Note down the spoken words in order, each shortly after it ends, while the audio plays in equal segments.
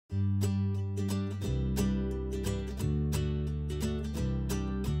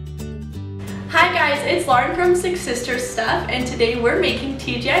guys, it's Lauren from Six Sisters Stuff, and today we're making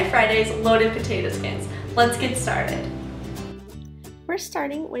TGI Friday's loaded potato skins. Let's get started. We're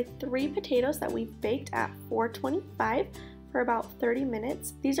starting with 3 potatoes that we've baked at 425 for about 30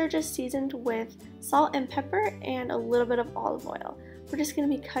 minutes. These are just seasoned with salt and pepper and a little bit of olive oil. We're just going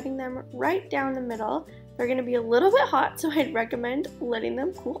to be cutting them right down the middle. They're going to be a little bit hot, so I'd recommend letting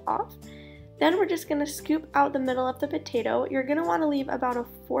them cool off. Then we're just going to scoop out the middle of the potato. You're going to want to leave about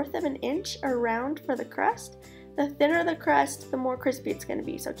 1/4 of an inch around for the crust. The thinner the crust, the more crispy it's going to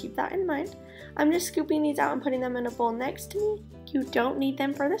be, so keep that in mind. I'm just scooping these out and putting them in a bowl next to me. You don't need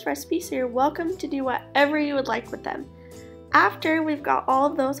them for this recipe, so you're welcome to do whatever you would like with them. After we've got all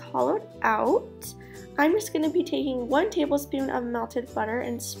of those hollowed out, I'm just going to be taking 1 tablespoon of melted butter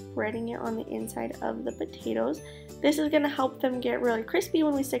and spreading it on the inside of the potatoes. This is going to help them get really crispy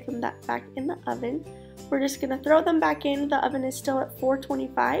when we stick them back in the oven. We're just going to throw them back in. The oven is still at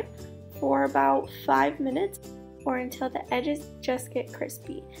 425 for about 5 minutes or until the edges just get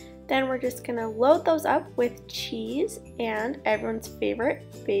crispy. Then we're just going to load those up with cheese and everyone's favorite,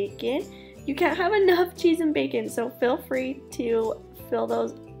 bacon. You can't have enough cheese and bacon, so feel free to fill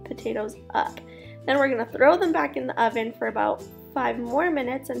those potatoes up. Then we're going to throw them back in the oven for about 5 more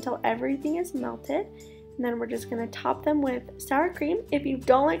minutes until everything is melted. And then we're just going to top them with sour cream. If you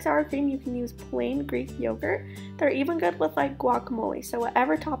don't like sour cream, you can use plain Greek yogurt. They're even good with like guacamole. So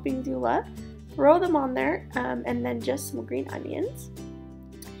whatever toppings you love, throw them on there, and then just some green onions.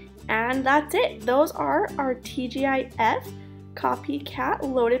 And that's it. Those are our TGIF copycat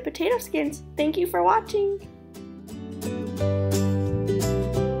loaded potato skins. Thank you for watching.